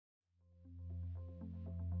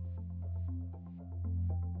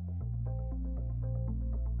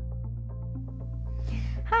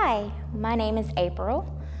Hi, my name is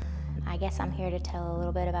April. I guess I'm here to tell a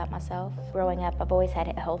little bit about myself. Growing up, I've always had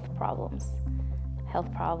health problems.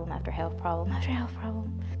 Health problem after health problem after health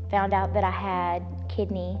problem. Found out that I had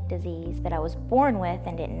kidney disease that I was born with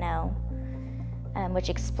and didn't know, which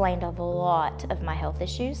explained a lot of my health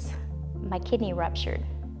issues. My kidney ruptured.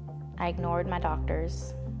 I ignored my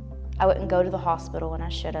doctors. I wouldn't go to the hospital when I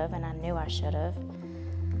should have, and I knew I should have,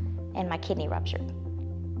 and my kidney ruptured.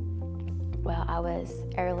 Well, I was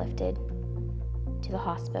airlifted to the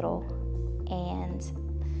hospital, and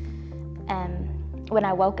when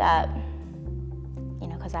I woke up,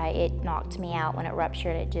 because it knocked me out when it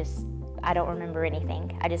ruptured, I don't remember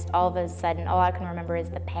anything. All of a sudden, all I can remember is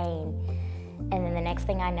the pain. And then the next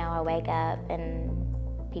thing I know, I wake up and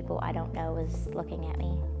people I don't know is looking at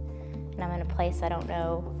me. And I'm in a place I don't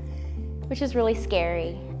know, which is really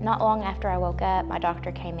scary. Not long after I woke up, my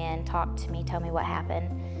doctor came in, talked to me, told me what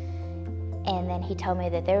happened. And then he told me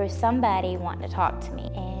that there was somebody wanting to talk to me.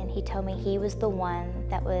 And he told me he was the one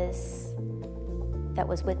that was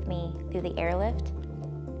with me through the airlift.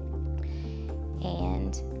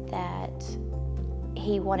 And that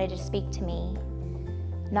he wanted to speak to me,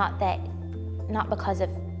 not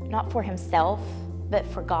for himself, but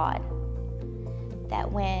for God.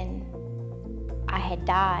 That when I had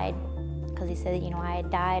died, because he said, I had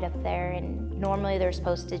died up there, and normally they're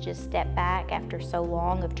supposed to just step back after so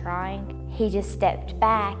long of trying. He just stepped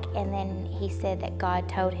back, and then he said that God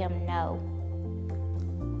told him, no,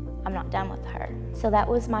 I'm not done with her. So that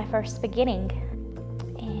was my first beginning.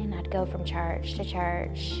 And I'd go from church to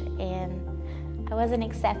church, and I wasn't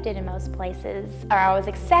accepted in most places. Or I was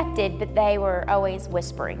accepted, but they were always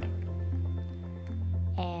whispering.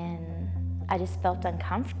 And I just felt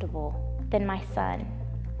uncomfortable. Then my son,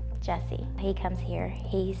 Jesse, he comes here.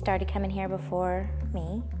 He started coming here before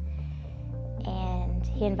me, and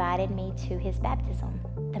he invited me to his baptism.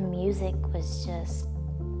 The music was just,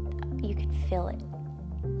 you could feel it.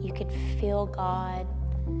 You could feel God.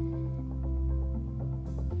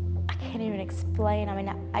 I can't even explain.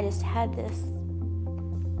 I just had this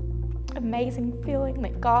amazing feeling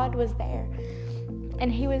that God was there.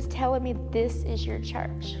 And he was telling me, this is your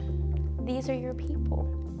church. These are your people.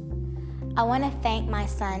 I want to thank my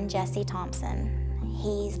son, Jesse Thompson.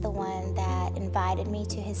 He's the one that invited me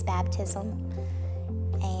to his baptism.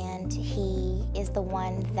 And he is the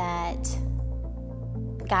one that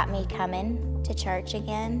got me coming to church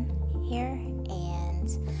again here. And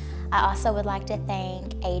I also would like to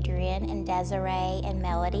thank Adrian and Desiree and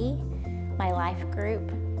Melody, my life group.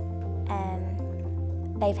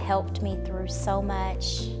 They've helped me through so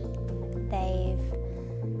much. They've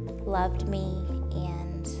loved me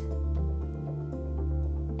and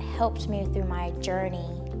helped me through my journey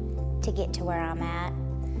to get to where I'm at.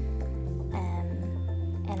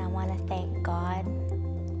 And I want to thank God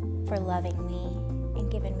for loving me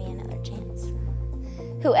and giving me another chance.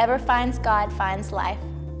 Whoever finds God finds life.